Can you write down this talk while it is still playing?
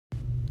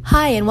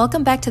Hi, and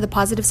welcome back to the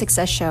Positive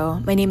Success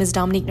Show. My name is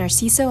Dominique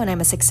Narciso, and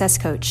I'm a success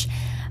coach.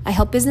 I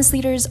help business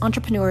leaders,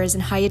 entrepreneurs,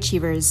 and high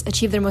achievers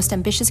achieve their most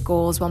ambitious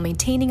goals while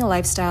maintaining a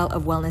lifestyle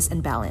of wellness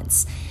and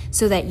balance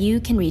so that you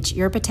can reach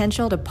your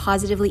potential to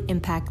positively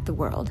impact the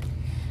world.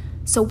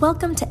 So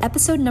welcome to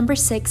episode number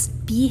 6,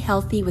 Be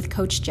Healthy with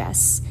Coach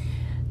Jess.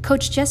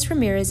 Coach Jess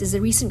Ramirez is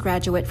a recent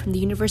graduate from the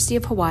University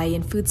of Hawaii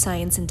in food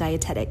science and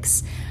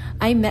dietetics.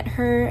 I met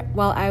her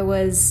while I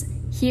was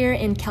here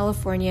in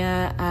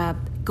California,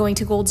 going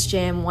to Gold's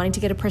Gym, wanting to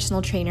get a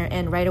personal trainer,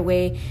 and right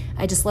away,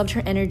 I just loved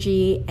her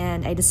energy,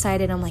 and I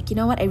decided, I'm like, you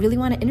know what, I really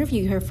want to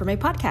interview her for my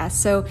podcast.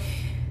 So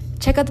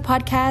check out the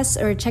podcast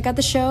or check out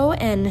the show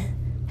and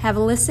have a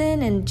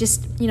listen and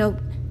just,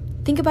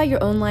 think about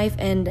your own life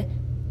and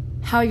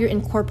how you're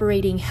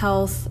incorporating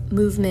health,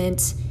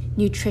 movement,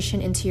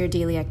 nutrition into your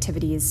daily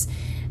activities.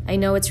 I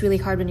know it's really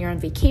hard when you're on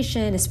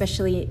vacation,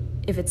 especially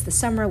if it's the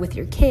summer with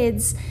your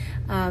kids,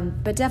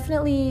 but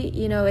definitely,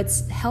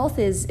 it's health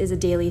is a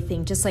daily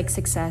thing, just like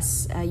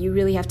success. You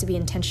really have to be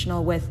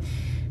intentional with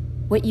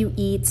what you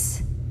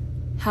eat,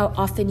 how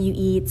often you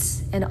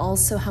eat, and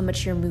also how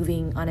much you're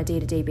moving on a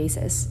day-to-day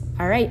basis.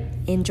 All right,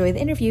 enjoy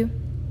the interview.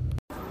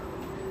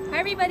 Hi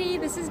everybody,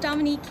 this is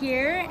Dominique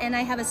here, and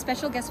I have a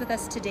special guest with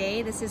us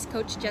today. This is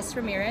Coach Jess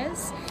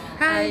Ramirez.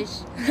 Hi.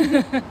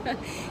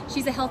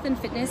 She's a health and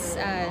fitness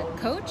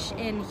coach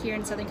here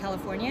in Southern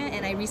California,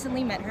 and I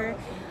recently met her.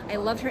 I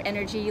loved her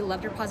energy,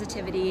 loved her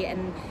positivity,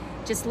 and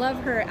just love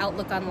her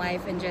outlook on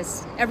life and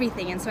just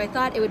everything. And so I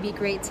thought it would be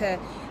great to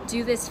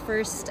do this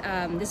first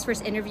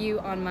interview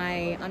on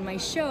my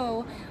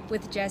show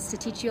with Jess to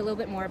teach you a little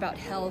bit more about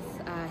health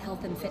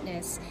and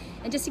fitness,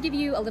 and just to give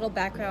you a little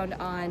background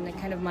on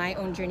kind of my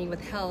own journey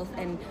with health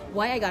and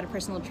why I got a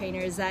personal trainer.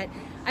 Is that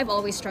I've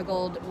always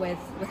struggled with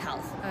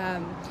health.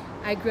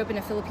 I grew up in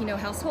a Filipino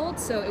household,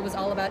 so it was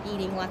all about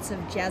eating lots of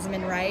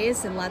jasmine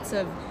rice and lots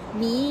of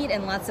meat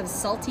and lots of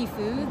salty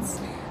foods.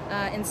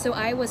 And so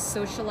I was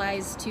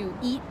socialized to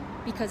eat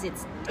because it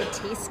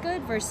tastes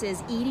good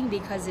versus eating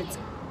because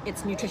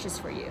it's nutritious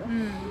for you.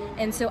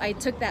 And so I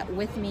took that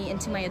with me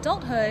into my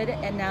adulthood,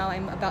 and now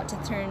I'm about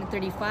to turn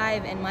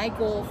 35, and my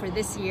goal for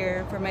this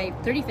year, for my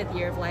 35th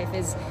year of life,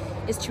 is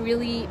to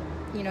really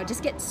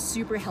just get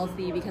super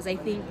healthy, because I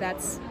think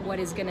that's what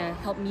is going to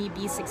help me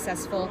be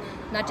successful,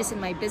 not just in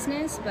my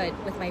business, but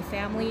with my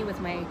family, with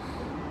my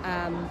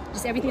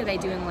just everything that I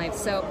do in life.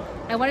 So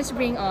I wanted to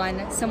bring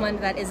on someone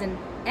that is an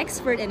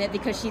expert in it,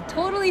 because she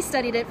totally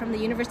studied it from the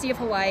University of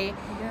Hawaii.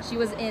 Yep. She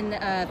was in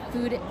a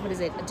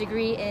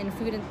degree in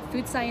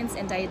food science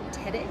and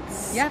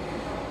dietetics. Yep.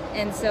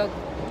 And so,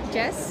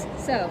 Jess,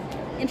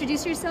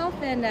 introduce yourself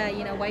and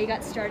why you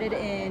got started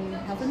in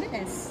health and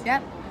fitness.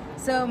 Yep.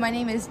 So my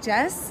name is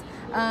Jess.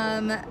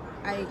 I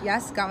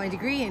got my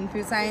degree in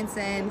food science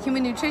and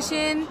human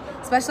nutrition,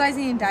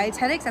 specializing in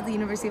dietetics at the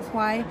University of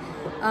Hawaii.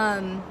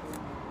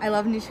 I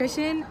love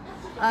nutrition.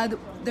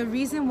 The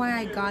reason why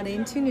I got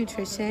into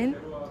nutrition,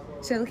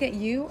 should I look at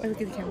you or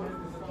look at the camera?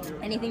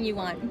 Anything you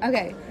want.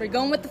 Okay. We're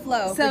going with the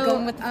flow.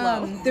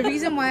 The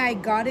reason why I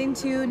got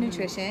into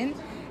nutrition,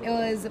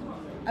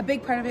 a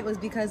big part of it was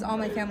because all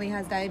my family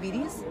has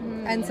diabetes.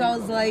 And so I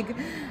was like,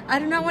 I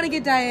do not want to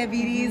get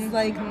diabetes.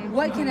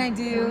 What can I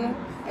do?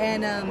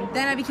 And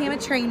then I became a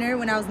trainer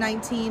when I was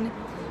 19,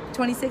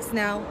 26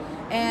 now.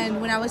 And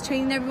when I was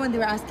training everyone, they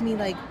were asking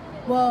me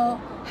well,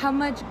 how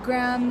much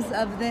grams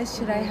of this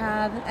should I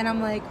have? And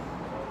I'm like,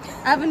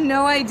 I have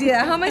no idea.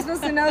 How am I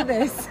supposed to know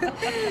this?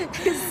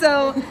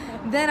 So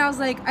then I was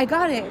like, I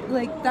got it.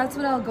 That's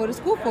what I'll go to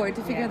school for,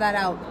 to figure that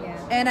out.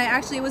 Yeah. And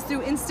it was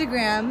through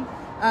Instagram.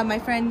 My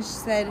friend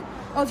said,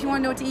 oh, if you want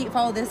to know what to eat,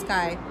 follow this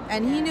guy.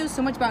 And he knew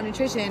so much about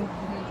nutrition.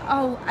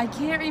 Oh, I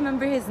can't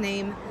remember his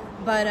name,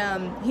 but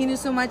he knew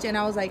so much. And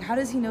I was like, how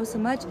does he know so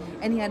much?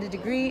 And he had a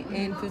degree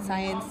in food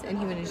science and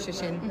human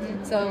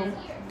nutrition. So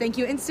thank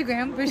you,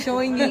 Instagram, for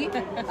showing me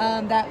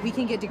that we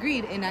can get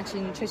degreed in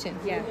actually nutrition.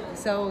 Yeah.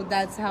 So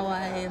that's how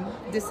I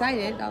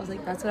decided. I was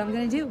like, that's what I'm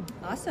going to do.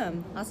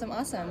 Awesome.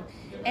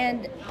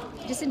 And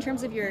just in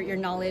terms of your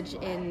knowledge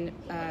in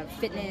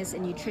fitness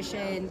and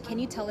nutrition, can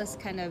you tell us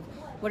kind of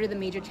what are the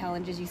major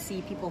challenges you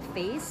see people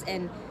face,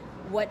 and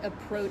what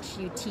approach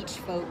you teach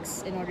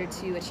folks in order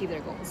to achieve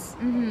their goals?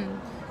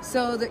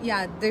 So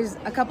there's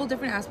a couple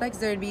different aspects.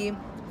 There would be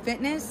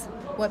fitness.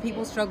 What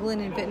people struggle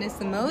in fitness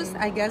the most,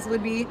 I guess,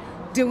 would be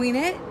doing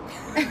it,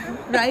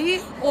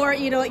 right? Or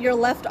your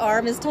left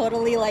arm is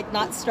totally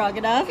not strong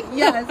enough.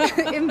 Yes,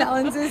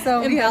 imbalances.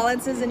 So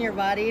imbalances in your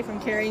body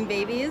from carrying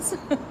babies,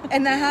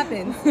 and that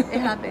happens.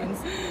 It happens.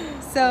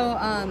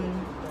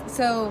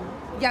 So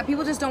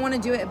people just don't want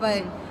to do it.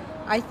 But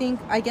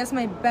I guess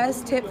my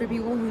best tip for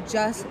people who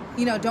just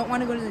don't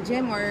want to go to the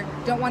gym or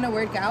don't want to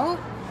work out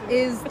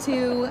is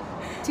to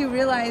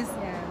realize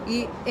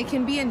it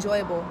can be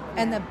enjoyable,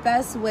 and the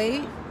best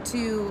way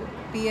to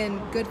be in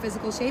good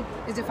physical shape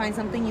is to find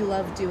something you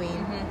love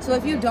doing. So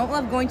if you don't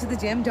love going to the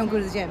gym, don't go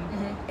to the gym.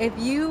 If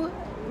you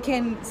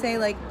can say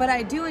like, but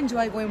I do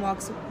enjoy going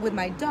walks with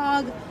my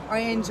dog, or I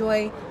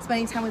enjoy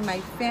spending time with my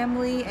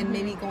family and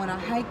maybe go on a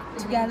hike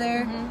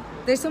together.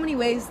 There's so many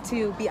ways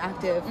to be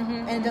active,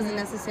 and it doesn't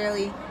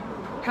necessarily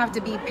have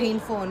to be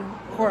painful and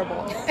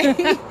horrible.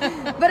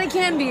 But it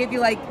can be if you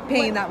like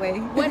pain that way.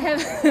 What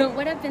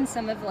have been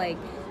some of like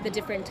the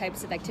different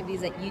types of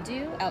activities that you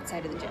do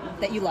outside of the gym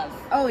that you love?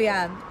 Oh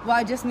yeah. Well,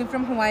 I just moved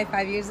from Hawaii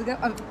 5 years ago.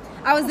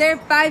 I was there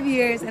 5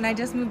 years, and I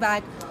just moved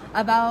back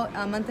about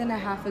a month and a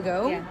half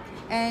ago. Yeah.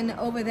 And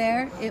over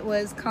there, it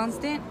was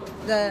constant.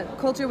 The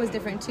culture was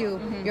different too.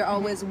 You're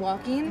always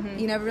walking.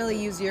 You never really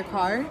use your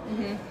car.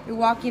 You're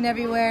walking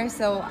everywhere.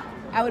 So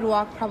I would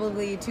walk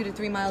probably 2 to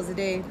 3 miles a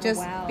day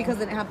just because I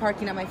didn't have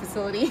parking at my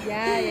facility.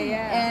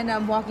 Yeah. And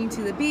I'm walking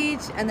to the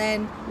beach, and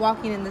then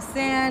walking in the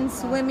sand,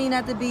 swimming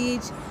at the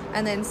beach,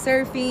 and then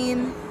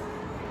surfing,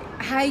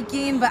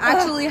 hiking, but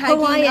actually hiking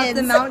Hawaiians. up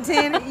the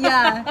mountain.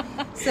 Yeah.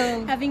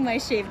 So Having my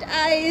shaved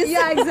eyes.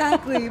 yeah,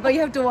 exactly. But you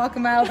have to walk a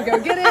mile to go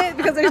get it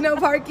because there's no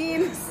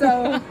parking.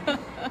 So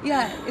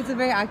yeah, it's a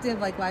very active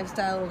like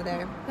lifestyle over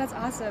there. That's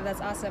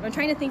awesome. I'm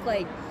trying to think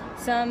like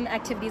some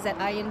activities that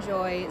I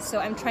enjoy. So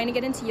I'm trying to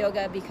get into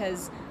yoga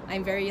because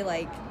I'm very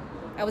like,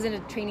 I was in a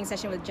training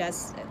session with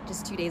Jess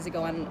just 2 days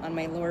ago on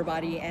my lower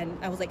body, and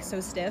I was like so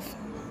stiff.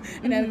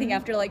 And I think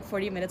after like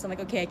 40 minutes, I'm like,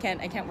 okay, I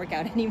can't work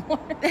out anymore.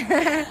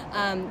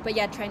 But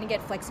yeah, trying to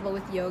get flexible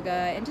with yoga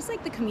and just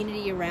like the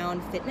community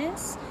around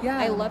fitness. Yeah.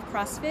 I love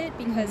CrossFit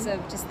because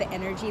of just the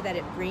energy that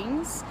it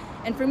brings.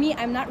 And for me,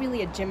 I'm not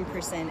really a gym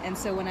person. And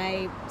so when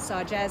I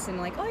saw Jess and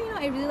like, oh,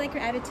 I really like her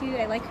attitude,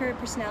 I like her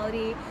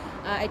personality,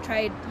 I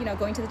tried,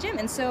 going to the gym.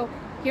 And so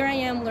here I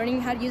am learning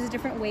how to use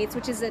different weights,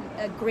 which is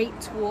a great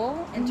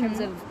tool in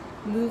terms of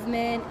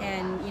movement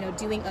and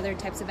doing other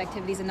types of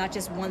activities and not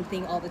just one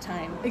thing all the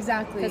time.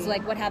 Exactly. Because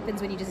like what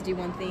happens when you just do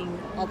one thing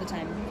all the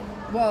time?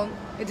 Well,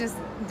 it just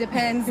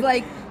depends.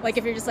 like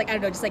if you're just like, I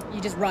don't know, just like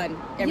you just run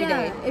every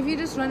day. If you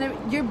just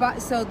run your body.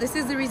 So this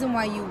is the reason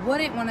why you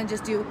wouldn't want to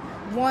just do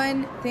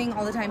one thing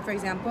all the time. For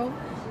example,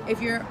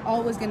 if you're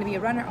always going to be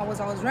a runner, always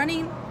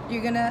running,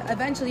 you're going to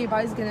eventually your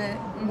body's going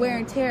to wear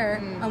and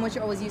tear on what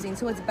you're always using.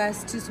 So it's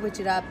best to switch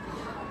it up.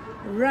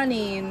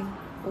 Running,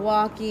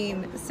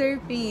 walking,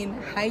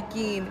 surfing,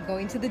 hiking,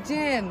 going to the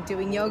gym,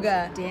 doing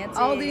yoga, dancing,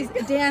 all these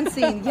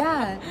dancing.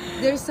 Yeah,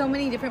 there's so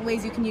many different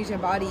ways you can use your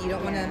body. You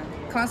don't want to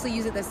constantly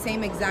use it the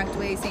same exact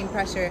way, same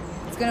pressure.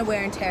 It's gonna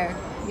wear and tear.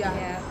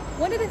 Yeah.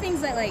 One of the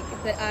things that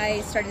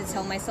I started to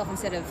tell myself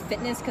instead of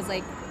fitness, because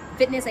like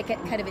fitness I get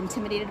kind of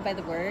intimidated by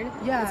the word.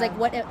 Yeah. It's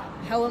like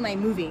how am I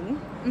moving?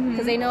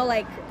 Because I know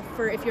like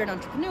if you're an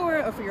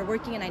entrepreneur or if you're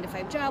working a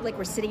 9-to-5 job, like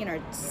we're sitting in our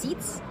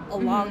seats a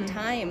long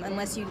time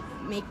unless you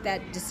make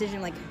that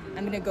decision like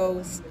I'm gonna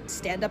go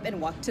stand up and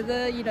walk to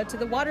the to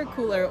the water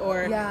cooler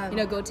or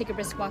go take a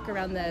brisk walk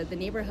around the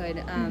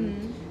neighborhood.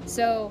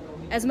 So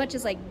as much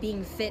as like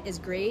being fit is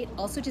great,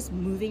 also just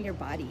moving your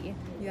body.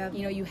 Yeah.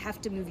 You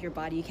have to move your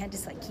body. You can't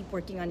just like keep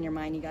working on your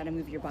mind. You got to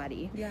move your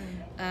body. Yeah.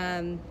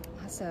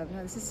 Awesome.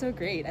 No, this is so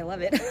great. I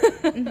love it.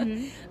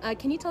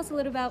 Can you tell us a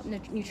little about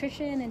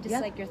nutrition and just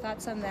like your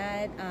thoughts on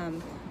that,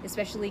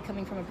 especially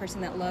coming from a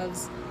person that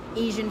loves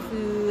Asian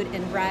food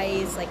and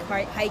rice, like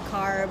high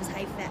carbs,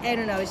 high fat. I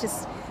don't know. It's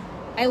just,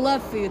 I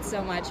love food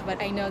so much,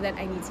 but I know that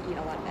I need to eat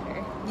a lot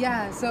better.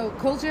 Yeah. So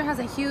culture has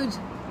a huge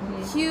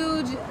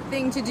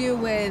thing to do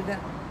with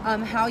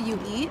how you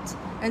eat.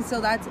 And so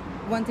that's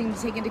one thing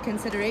to take into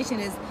consideration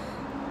is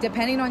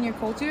depending on your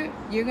culture,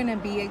 you're going to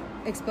be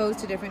exposed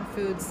to different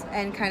foods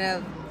and kind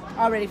of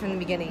already from the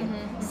beginning.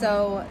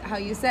 So how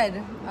you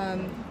said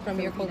from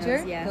your culture,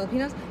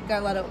 Filipinos,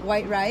 got a lot of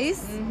white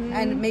rice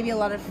and maybe a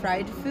lot of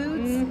fried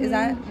foods. Is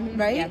that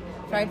right? Yeah.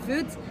 Fried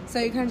foods. So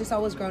you're kind of just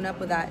always grown up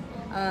with that.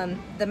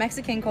 The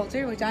Mexican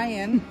culture, which I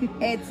am,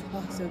 it's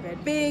so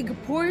good. Big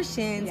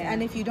portions,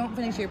 and if you don't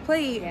finish your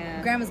plate,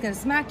 grandma's gonna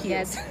smack you.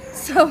 Yes.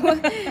 So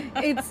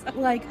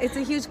it's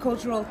a huge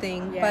cultural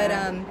thing. But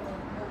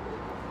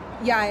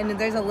and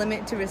there's a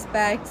limit to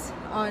respect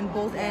on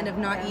both end of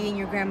not eating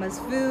your grandma's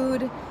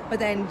food, but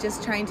then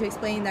just trying to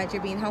explain that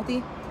you're being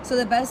healthy. So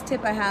the best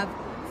tip I have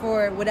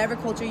for whatever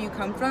culture you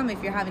come from,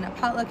 if you're having a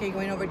potluck or you're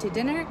going over to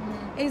dinner,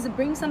 is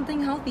bring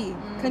something healthy,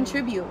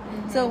 contribute.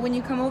 So when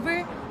you come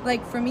over,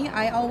 like for me,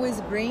 I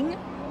always bring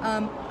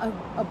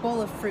a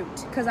bowl of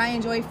fruit because I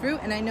enjoy fruit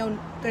and I know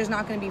there's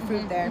not going to be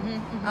fruit there.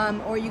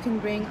 Or you can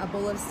bring a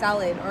bowl of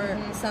salad or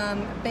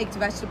some baked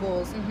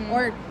vegetables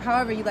or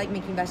however you like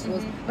making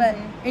vegetables. But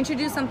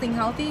introduce something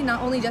healthy,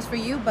 not only just for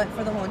you, but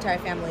for the whole entire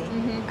family.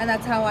 And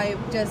that's how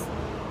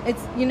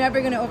you're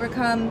never going to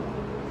overcome.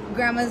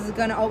 Grandma's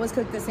gonna always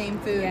cook the same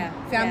food.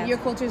 Your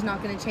culture is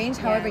not gonna change.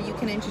 However, you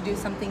can introduce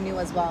something new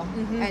as well,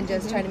 and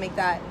just try to make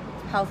that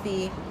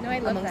healthy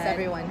amongst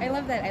everyone. I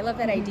love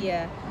that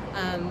idea,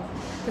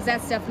 because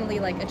that's definitely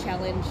like a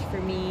challenge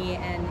for me.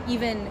 And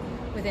even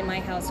within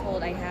my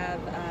household, I have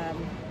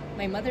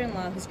my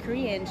mother-in-law, who's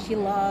Korean, she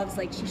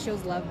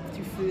shows love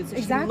through food. So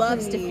Exactly. she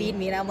loves to feed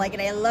me, and I'm like,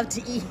 and I love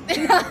to eat.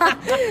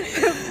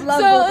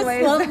 Both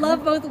ways.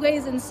 Love both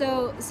ways. And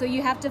so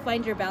you have to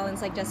find your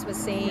balance, like Jess was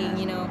saying,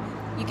 you know,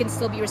 you can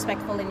still be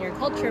respectful in your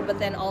culture, but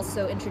then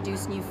also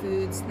introduce new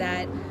foods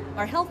that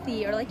are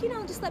healthy, or like, you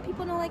know, just let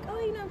people know, like, oh,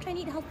 you know, I'm trying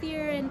to eat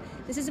healthier, and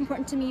this is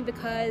important to me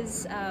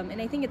because,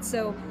 and I think it's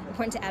so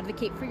important to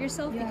advocate for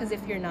yourself, because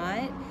if you're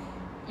not,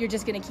 you're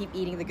just gonna keep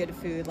eating the good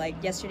food.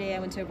 Like yesterday, I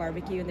went to a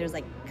barbecue and there's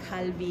like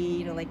kalbi,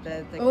 you know, like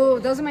the oh,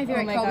 those are my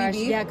favorite. Oh my kalbi gosh,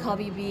 beef. yeah,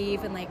 kalbi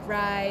beef and like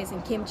rice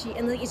and kimchi,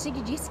 and like, it's like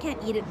you just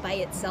can't eat it by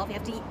itself. You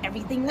have to eat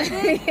everything with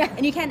it,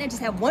 and you can't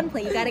just have one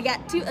plate. You gotta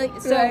get two.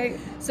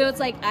 So it's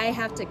like I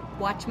have to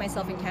watch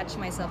myself and catch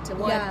myself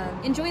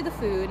to enjoy the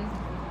food,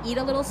 eat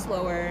a little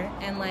slower,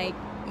 and like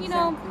you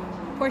know,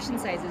 portion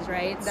sizes,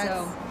 right?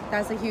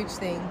 That's a huge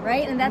thing.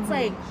 Right? And that's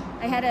like,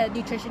 I had a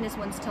nutritionist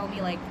once tell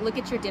me, like, look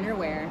at your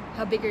dinnerware.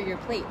 How big are your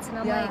plates? And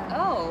I'm like,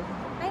 oh,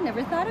 I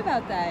never thought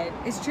about that.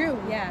 It's true.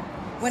 Yeah.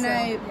 When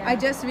I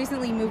just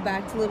recently moved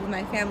back to live with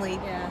my family.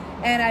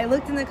 And I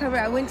looked in the cupboard.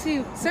 I went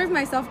to serve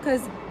myself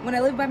because when I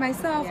lived by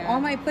myself,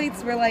 all my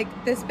plates were like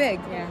this big.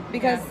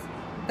 Because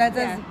that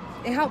does,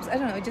 it helps. I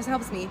don't know, it just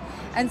helps me.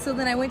 And so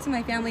then I went to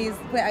my family's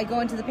plate. I go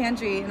into the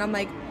pantry and I'm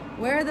like,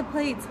 where are the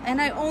plates? And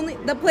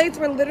the plates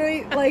were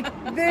literally like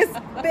this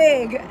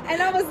big.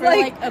 And I was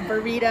like a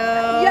burrito.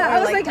 Yeah, I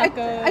was like,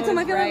 tacos, I told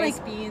my family, rice,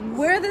 like, beans.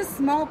 where are the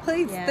small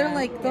plates? They're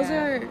like, those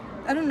are,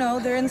 I don't know,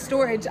 they're in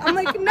storage. I'm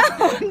like, no,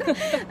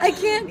 I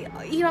can't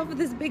eat off of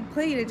this big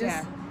plate. It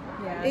just,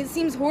 it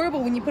seems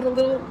horrible when you put a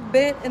little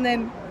bit and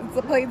then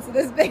the plate's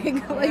this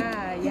big. Like,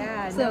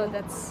 no,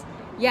 that's...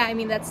 Yeah, I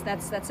mean that's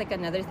like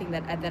another thing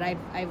that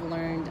I've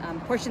learned,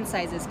 portion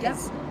sizes,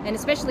 and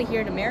especially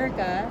here in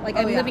America, like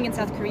I'm living in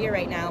South Korea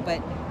right now,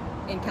 but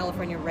in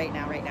California right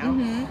now,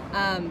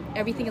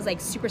 everything is like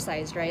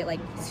supersized, right? Like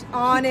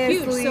honestly,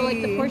 huge. So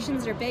like the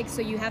portions are big,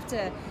 so you have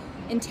to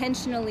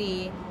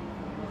intentionally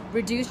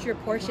reduce your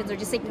portions, or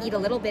just like eat a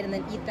little bit and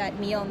then eat that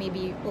meal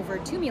maybe over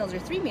 2 meals or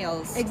 3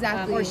 meals,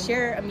 or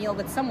share a meal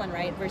with someone,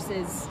 right?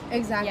 Versus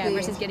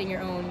versus getting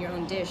your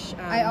own dish.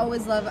 I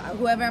always love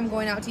whoever I'm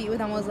going out to eat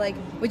with. I'm always like,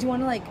 would you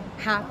want to like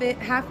half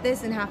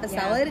this and half a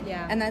salad?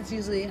 And that's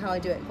usually how I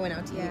do it going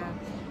out to eat.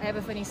 I have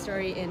a funny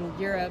story in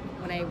Europe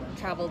when I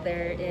traveled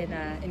there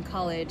in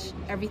college.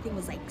 Everything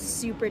was like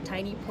super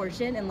tiny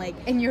portion, and like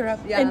in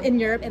Europe, in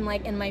Europe, and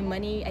like, and my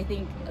money, I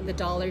think the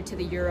dollar to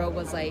the euro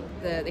was like,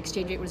 the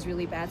exchange rate was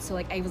really bad. So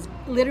like I was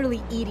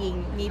literally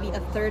eating maybe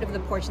a third of the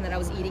portion that I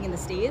was eating in the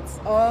States.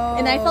 Oh.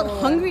 And I felt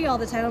hungry all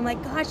the time. I'm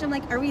like, gosh,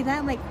 are we that?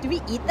 I'm like, do we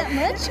eat that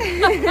much?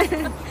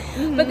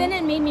 But then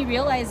it made me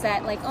realize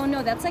that like, oh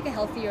no, that's like a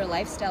healthier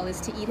lifestyle, is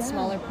to eat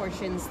smaller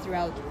portions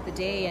throughout the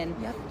day. And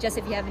Jess,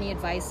 if you have any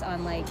advice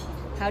on like,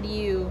 how do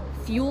you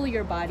fuel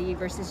your body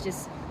versus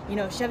just, you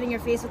know, shoving your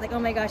face with like, oh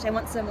my gosh, I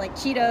want some like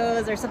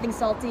Cheetos or something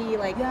salty,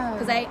 like,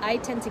 because I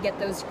tend to get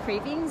those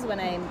cravings when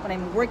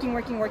I'm working,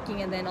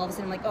 and then all of a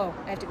sudden I'm like, oh,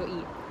 I have to go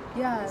eat.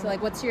 So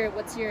like, what's your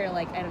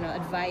like, I don't know,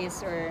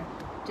 advice or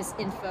just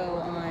info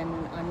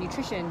on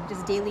nutrition,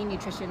 just daily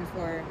nutrition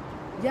for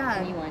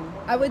anyone?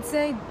 I would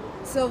say,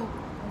 so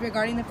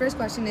regarding the first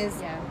question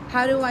is,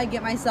 how do I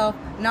get myself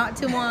not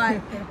to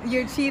want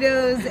your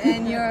Cheetos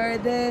and your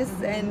this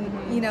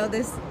and you know,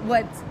 this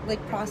what's like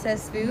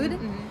processed food?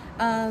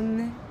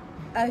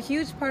 A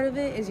huge part of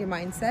it is your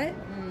mindset,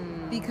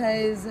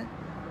 because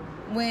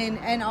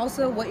and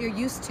also what you're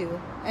used to.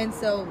 And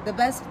so the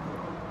best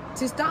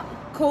to stop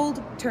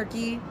cold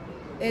turkey,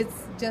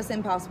 it's just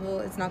impossible.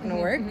 It's not going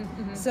to work.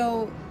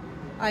 So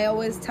I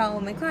always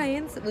tell my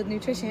clients with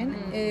nutrition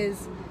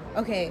is,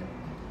 okay,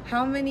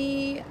 how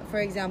many, for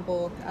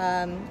example,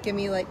 give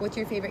me like, what's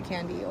your favorite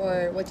candy,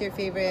 or what's your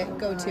favorite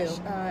go-to?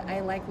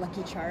 I like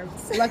Lucky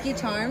Charms. Lucky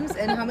Charms,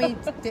 and how many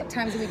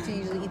times a week do you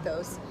usually eat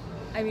those?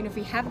 I mean, if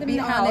we have them in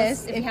the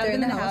house, if we have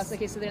them in the house,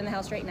 okay, so they're in the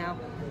house right now.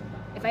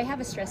 If I have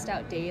a stressed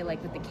out day,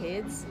 like with the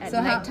kids at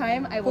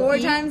nighttime, I will 4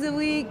 eat times a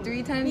week,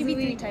 3 times a week?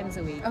 Maybe 3 times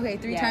a week. Okay,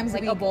 3 times a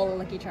week. Like a bowl of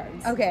Lucky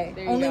Charms. Okay,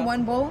 only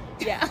one bowl?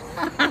 Yeah.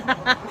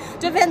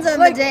 Depends on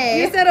the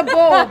day. You said a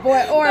bowl,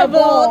 boy, or a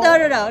bowl.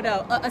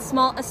 No. A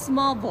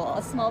small bowl,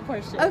 a small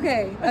portion.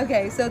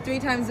 Okay, so 3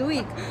 times a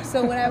week.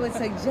 So what I would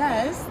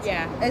suggest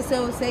is,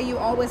 so say you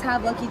always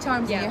have Lucky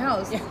Charms in your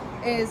house,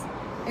 is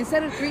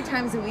instead of 3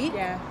 times a week,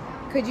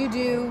 could you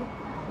do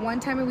 1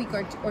 time a week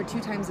or 2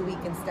 times a week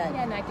instead?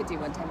 Yeah, and I could do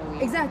 1 time a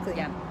week. Exactly.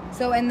 Yeah.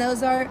 So, and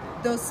those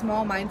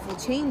small mindful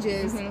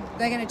changes,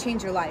 they're going to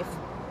change your life.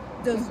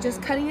 Those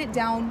just cutting it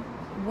down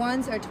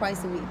once or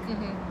twice a week.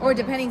 Or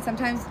depending,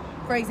 sometimes,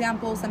 for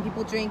example, some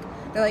people drink,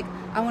 they're like,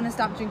 I want to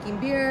stop drinking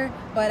beer,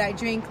 but I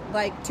drink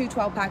like 2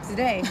 12-packs a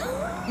day,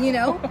 you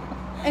know?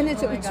 And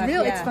it's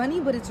real. It's funny,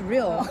 but it's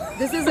real.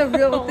 This is a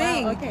real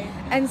thing. Wow, okay.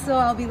 And so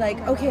I'll be like,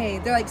 okay,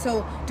 they're like,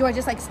 so do I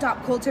just like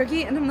stop cold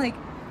turkey? And I'm like,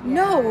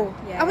 no.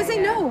 I would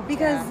say no,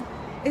 because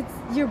it's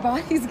your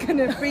body's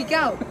gonna freak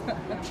out.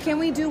 Can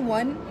we do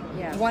one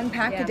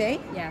pack a day?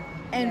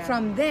 And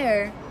from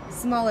there,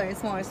 smaller and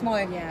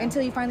smaller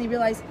until you finally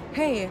realize,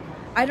 hey,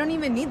 I don't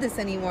even need this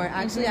anymore.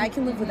 Actually, I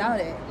can live without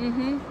it.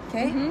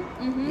 Okay?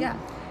 Yeah.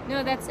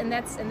 No, that's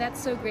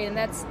so great. And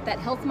that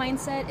health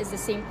mindset is the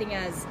same thing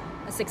as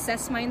a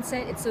success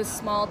mindset. It's those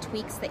small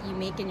tweaks that you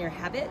make in your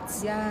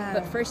habits. Yeah.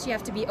 But first you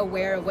have to be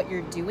aware of what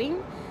you're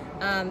doing.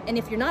 And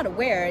if you're not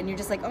aware and you're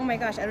just like, oh my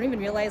gosh, I don't even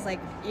realize like,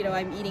 you know,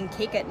 I'm eating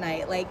cake at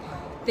night, like,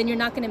 then you're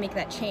not going to make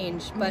that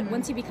change. But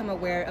once you become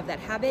aware of that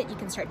habit, you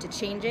can start to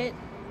change it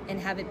and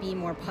have it be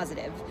more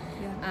positive.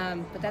 Yeah.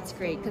 But that's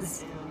great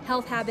because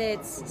health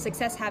habits,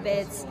 success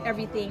habits,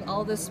 everything,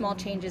 all those small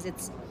changes,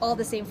 it's all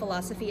the same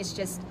philosophy. It's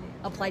just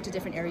applied to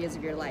different areas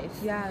of your life.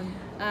 Yeah.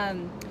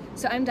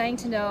 So I'm dying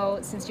to know,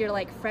 since you're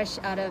like fresh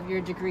out of your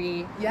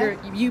degree, Yeah.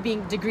 you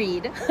being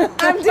degreed.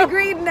 I'm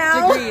degreed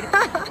now.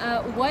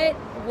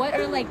 What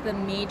are like the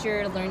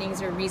major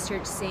learnings or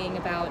research saying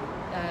about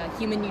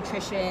human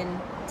nutrition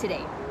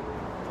today?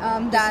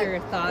 That, your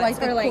thoughts, like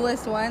the or, like-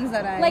 coolest ones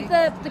that I... Like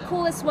the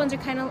coolest ones are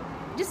kind of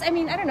just, I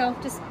mean, I don't know,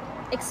 just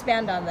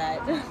expand on that.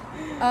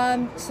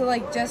 So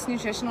like just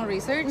nutritional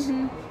research?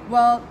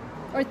 Well,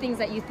 Or things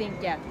that you think,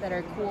 that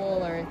are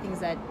cool, or things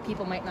that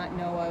people might not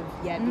know of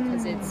yet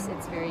because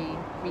it's very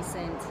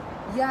recent.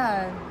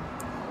 yeah.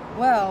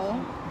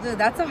 Well,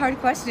 that's a hard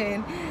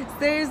question.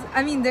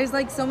 There's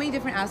like so many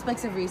different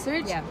aspects of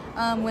research.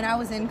 Yeah. When I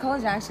was in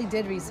college, I actually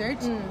did research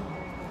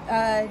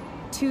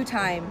 2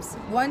 times.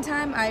 One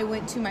time I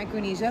went to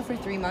Micronesia for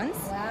 3 months.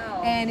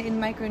 Wow. And in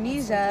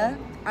Micronesia,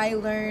 I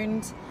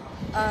learned,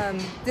 so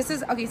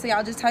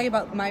I'll just tell you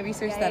about my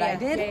research that I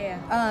did.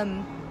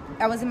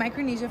 I was in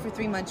Micronesia for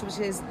 3 months, which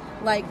is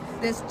like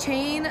this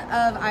chain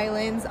of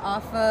islands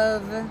off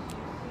of,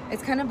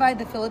 it's kind of by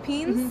the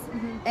Philippines,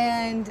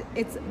 and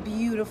it's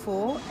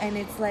beautiful, and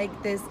it's like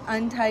this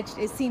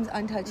it seems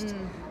untouched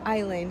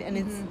island, and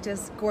it's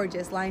just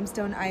gorgeous,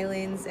 limestone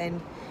islands,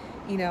 and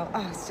you know,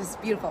 it's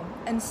just beautiful.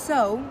 And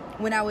so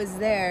when I was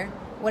there,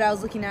 what I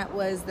was looking at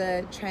was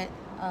I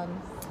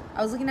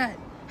was looking at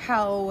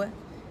how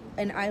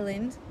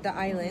the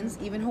islands,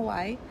 even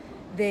Hawaii,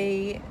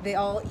 they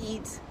all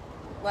eat,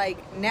 like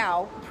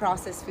now,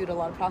 processed food, a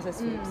lot of processed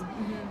foods.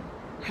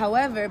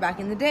 However, back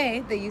in the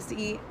day, they used to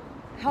eat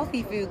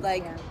healthy food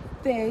like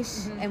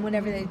fish and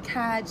whatever they'd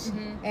catch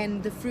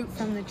and the fruit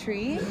from the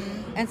tree.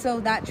 And so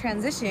that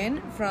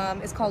transition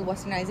it's called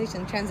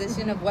westernization,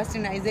 of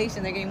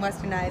westernization, they're getting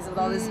westernized with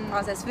all this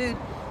processed food.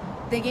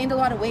 They gained a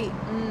lot of weight,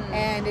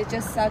 and it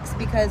just sucks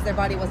because their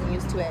body wasn't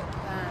used to it.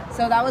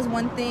 So that was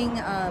one thing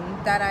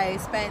that I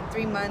spent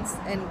 3 months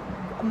and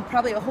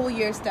probably a whole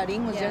year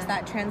studying, was just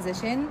that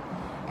transition.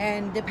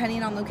 And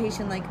depending on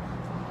location, like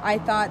I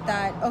thought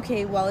that,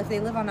 okay, well, if they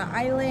live on an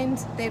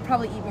island, they'd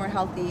probably eat more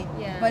healthy.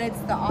 Yeah. But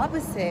it's the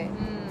opposite.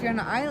 If you're on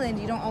an island,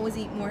 you don't always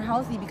eat more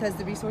healthy because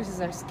the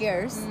resources are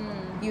scarce.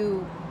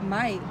 You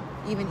might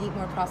even eat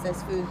more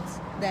processed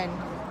foods than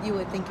you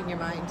would think in your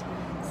mind.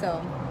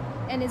 So.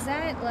 And is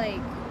that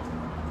like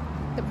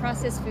the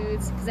processed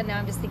foods? Because now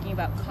I'm just thinking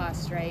about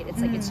cost, right?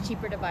 It's like it's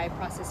cheaper to buy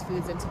processed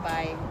foods than to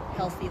buy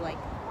healthy, like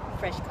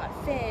fresh caught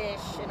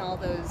fish and all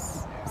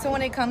those. So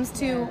when it comes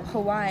to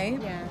Hawaii,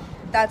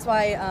 that's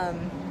why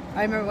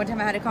I remember one time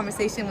I had a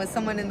conversation with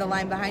someone in the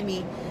line behind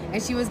me,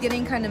 and she was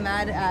getting kind of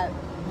mad at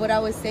what I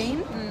was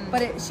saying.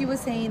 But she was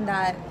saying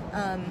that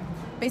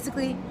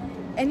basically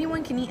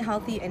anyone can eat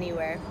healthy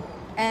anywhere.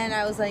 And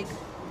I was like,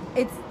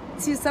 it's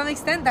to some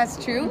extent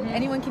that's true.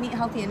 Anyone can eat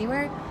healthy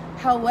anywhere.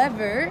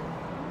 However,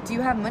 do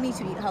you have money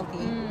to eat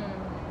healthy?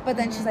 But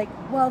then she's like,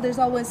 well, there's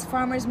always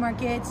farmers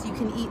markets. You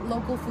can eat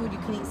local food. You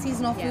can eat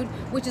seasonal food,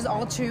 which is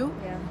all true.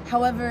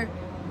 However,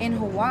 in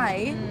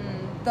Hawaii,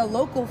 the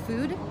local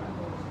food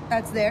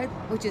that's there,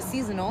 which is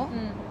seasonal,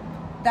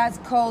 that's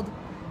called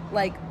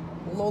like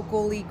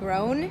locally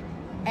grown,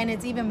 and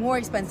it's even more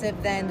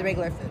expensive than the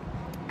regular food.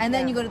 And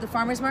then you go to the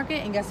farmer's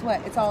market, and guess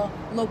what? It's all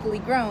locally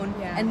grown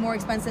and more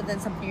expensive than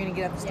something you're gonna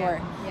get at the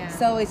store.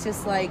 So it's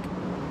just like,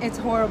 it's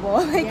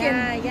horrible.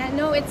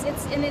 No,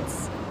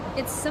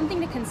 it's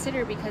something to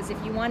consider, because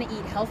if you want to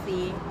eat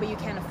healthy but you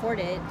can't afford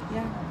it,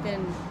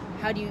 then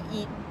how do you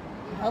eat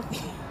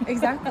healthy?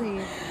 Exactly.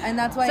 And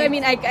that's why. So I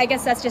mean, I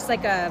guess that's just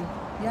like a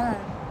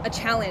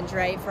challenge,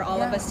 right, for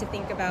all of us to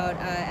think about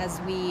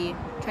as we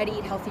try to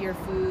eat healthier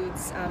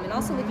foods, and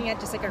also looking at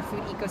just like our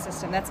food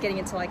ecosystem. That's getting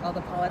into like all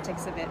the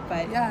politics of it,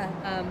 but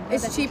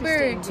it's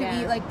cheaper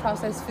to eat like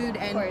processed food.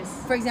 And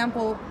for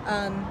example,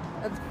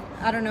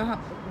 I don't know how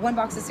 1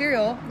 box of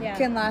cereal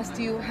can last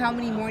you how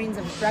many mornings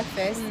of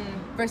breakfast,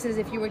 versus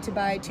if you were to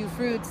buy 2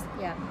 fruits,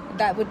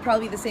 that would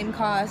probably be the same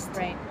cost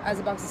as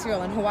a box of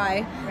cereal in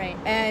Hawaii,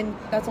 and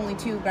that's only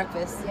 2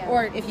 breakfasts,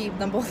 or if you eat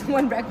them both in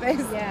 1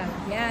 breakfast.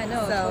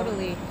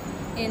 Totally.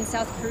 In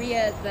South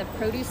Korea, the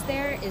produce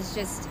there is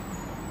just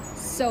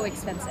so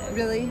expensive.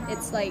 Really?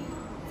 It's like,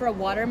 for a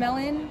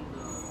watermelon,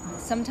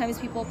 sometimes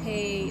people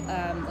pay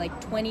like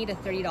 $20 to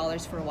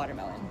 $30 for a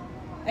watermelon.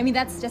 I mean,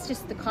 that's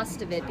just the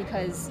cost of it,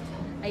 because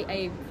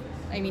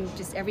I mean,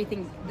 just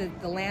everything,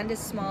 the land is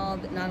small,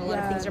 not a lot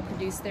of things are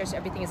produced there, so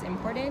everything is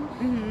imported.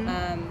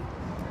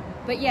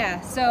 But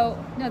so,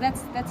 no,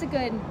 that's a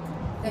good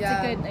That's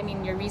a good, I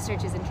mean, your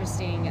research is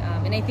interesting.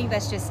 And I think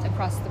that's just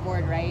across the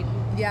board, right?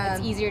 Yeah.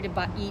 It's easier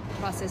to eat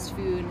processed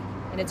food,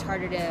 and it's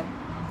harder to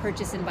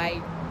purchase and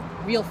buy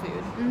real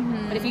food.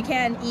 But if you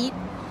can eat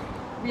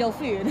real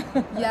food.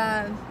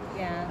 Yeah.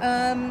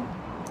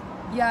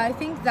 I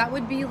think that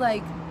would be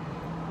like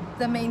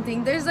the main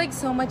thing. There's like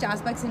so much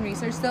aspects in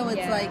research though.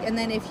 It's like, and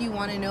then if you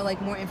want to know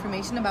like more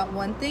information about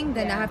one thing,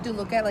 then I have to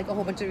look at like a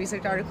whole bunch of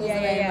research articles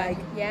and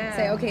then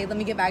say, okay, let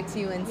me get back to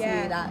you and see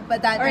that.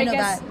 But that,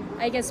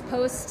 I guess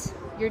post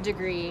your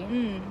degree,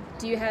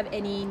 do you have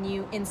any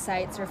new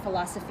insights or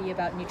philosophy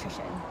about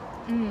nutrition?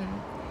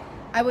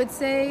 I would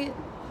say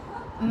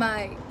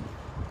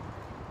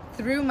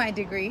through my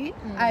degree,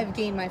 I've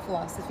gained my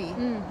philosophy,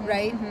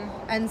 right?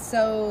 And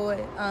so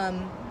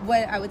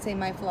what I would say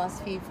my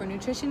philosophy for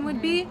nutrition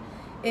would be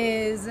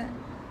is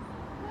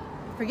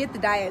forget the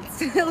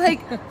diets.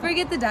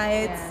 Forget the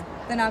diets.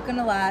 They're not going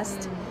to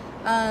last.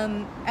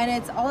 And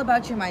it's all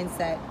about your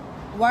mindset.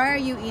 Why are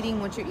you eating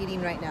what you're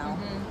eating right now?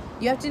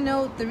 You have to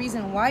know the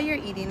reason why you're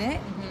eating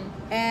it,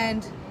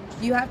 and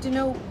you have to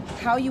know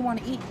how you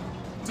want to eat.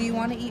 Do you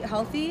want to eat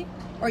healthy,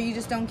 or you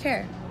just don't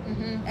care?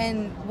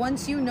 And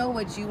once you know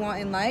what you want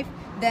in life,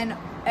 then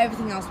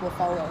everything else will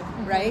follow,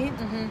 right?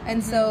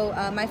 And so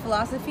my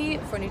philosophy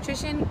for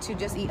nutrition, to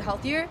just eat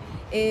healthier,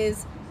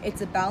 is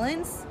it's a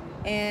balance,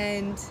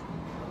 and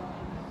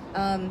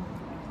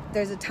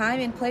there's a time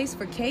and place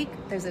for cake,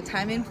 there's a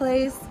time and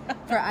place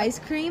for ice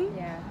cream,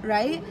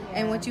 right?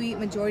 And what you eat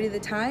majority of the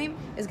time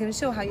is going to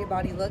show how your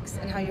body looks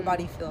and how your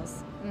body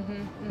feels.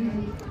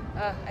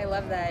 I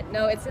love that.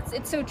 No,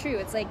 it's so true.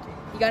 It's like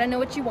you got to know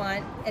what you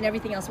want, and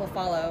everything else will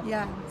follow.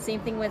 Same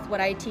thing with what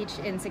I teach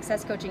in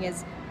success coaching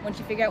is once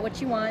you figure out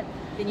what you want,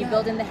 then you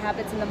build in the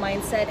habits and the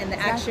mindset and the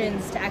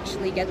actions to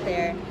actually get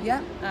there.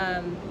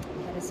 That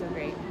is so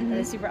great. That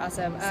is super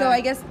awesome. So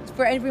I guess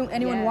for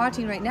anyone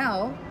watching right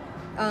now,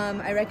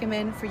 I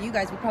recommend for you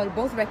guys, we probably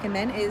both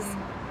recommend, is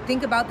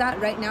think about that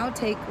right now.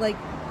 Take like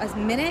a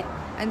minute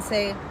and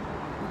say,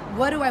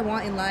 what do I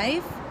want in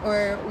life,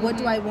 or what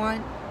do I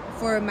want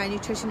for my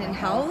nutrition and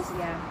health?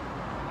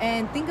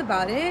 And think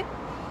about it,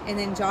 and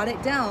then jot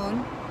it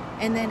down,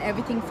 and then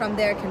everything from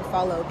there can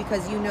follow,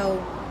 because you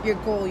know your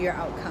goal, your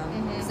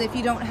outcome. So if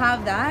you don't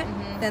have that,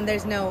 then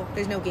there's no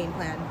game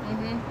plan.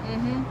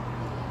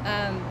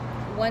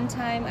 One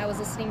time I was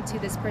listening to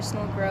this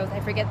personal growth, I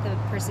forget the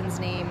person's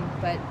name,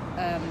 but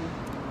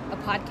a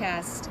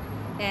podcast,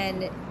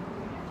 and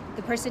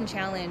the person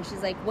challenged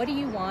is like, what do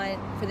you want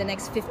for the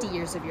next 50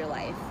 years of your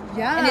life?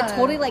 And it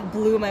totally like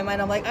blew my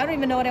mind. I'm like, I don't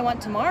even know what I want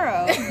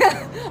tomorrow.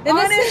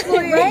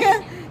 Honestly,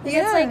 right?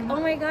 It's like, oh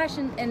my gosh.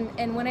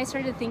 And when I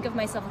started to think of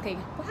myself, okay,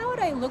 well, how would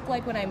I look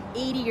like when I'm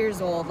 80 years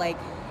old? Like,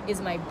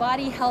 is my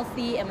body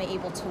healthy? Am I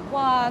able to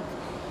walk?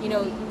 You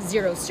know,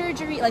 zero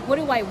surgery? Like, what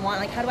do I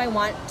want? Like, how do I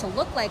want to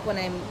look like when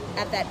I'm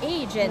at that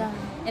age?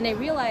 And I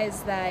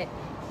realized that,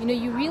 you know,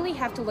 you really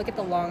have to look at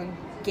the long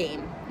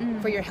game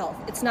for your health.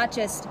 It's not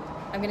just,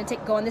 I'm going to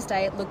go on this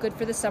diet, look good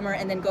for the summer,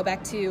 and then go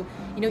back to, you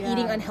know,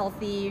 eating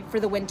unhealthy for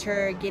the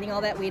winter, gaining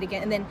all that weight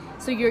again. And then,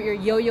 so you're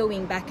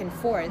yo-yoing back and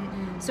forth.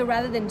 So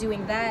rather than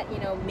doing that, you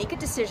know, make a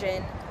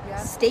decision,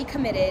 stay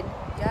committed,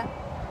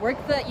 work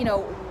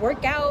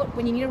out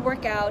when you need to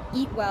work out,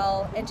 eat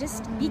well, and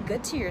just be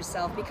good to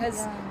yourself,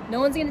 because no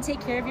one's going to take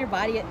care of your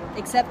body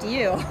except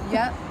you.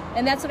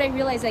 And that's what I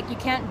realized, like, you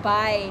can't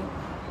buy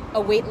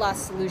a weight loss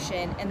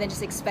solution and then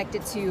just expect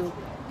it to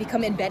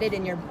become embedded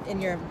in your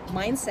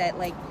mindset.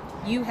 Like,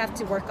 you have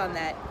to work on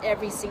that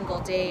every single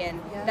day, and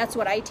that's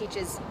what I teach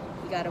is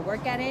you got to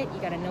work at it, you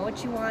got to know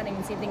what you want. I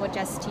mean, same thing what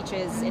Jess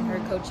teaches in her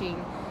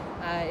coaching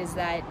is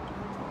that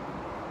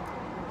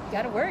you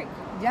got to work.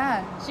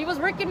 She was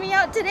working me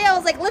out today. I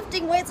was like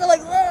lifting weights. I'm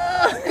like,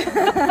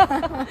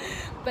 ugh.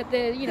 But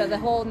the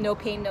whole no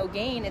pain, no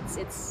gain.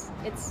 It's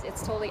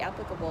totally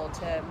applicable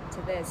to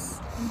this.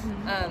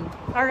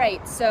 All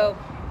right, so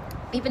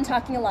we've been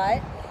talking a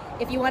lot.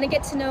 If you want to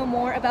get to know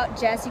more about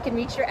Jess, you can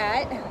reach her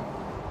at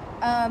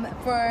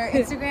for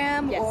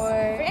Instagram or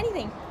for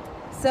anything.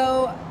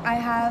 So I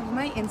have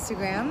my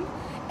Instagram,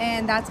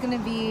 and that's gonna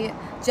be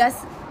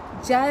Jessie.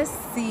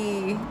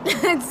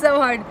 It's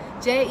so hard.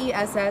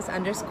 JESS_SEA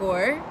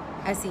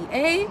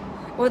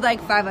with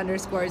like 5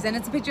 underscores, and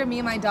it's a picture of me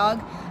and my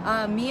dog.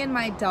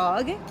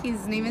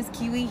 His name is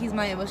Kiwi. He's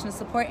my emotional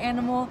support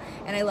animal,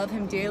 and I love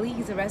him dearly.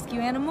 He's a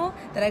rescue animal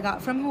that I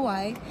got from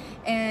Hawaii,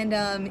 and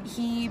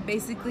he's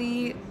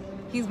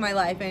my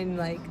life, and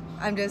like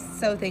I'm just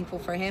so thankful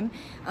for him.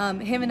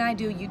 Him and I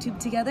do YouTube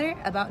together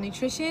about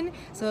nutrition.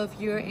 So if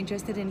you're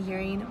interested in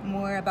hearing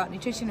more about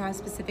nutrition or have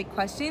specific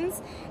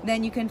questions,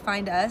 then you can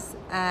find us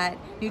at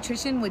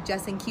Nutrition with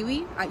Jess and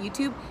Kiwi at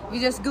YouTube. If you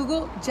just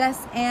Google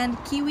Jess and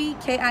Kiwi,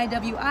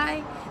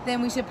 KIWI,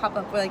 then we should pop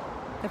up for like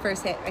the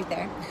first hit right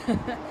there.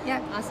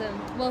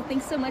 Awesome. Well,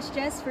 thanks so much,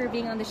 Jess, for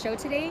being on the show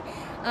today.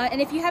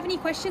 And if you have any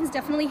questions,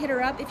 definitely hit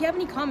her up. If you have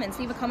any comments,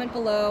 leave a comment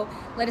below.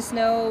 Let us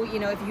know,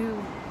 if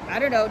you I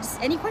don't know, just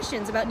any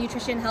questions about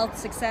nutrition, health,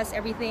 success,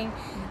 everything,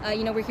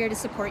 we're here to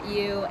support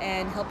you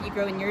and help you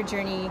grow in your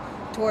journey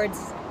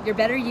towards your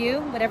better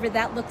you, whatever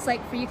that looks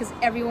like for you, because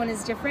everyone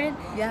is different.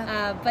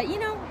 Yeah. But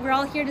we're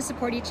all here to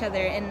support each other,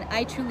 and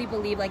I truly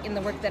believe, like in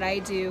the work that I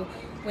do,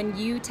 when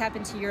you tap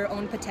into your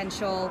own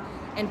potential,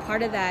 and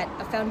part of that,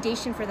 a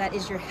foundation for that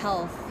is your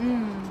health.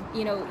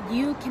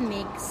 You can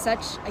make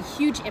such a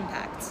huge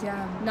impact.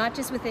 Yeah. Not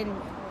just within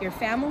your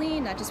family,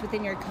 not just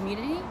within your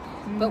community,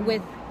 but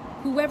with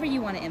whoever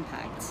you want to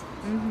impact.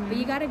 But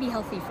you got to be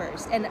healthy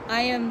first. And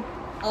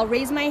I'll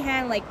raise my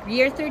hand, like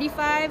year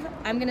 35,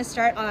 I'm going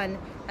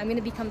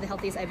to become the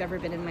healthiest I've ever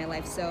been in my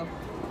life. So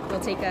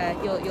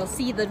you'll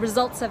see the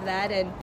results of that, and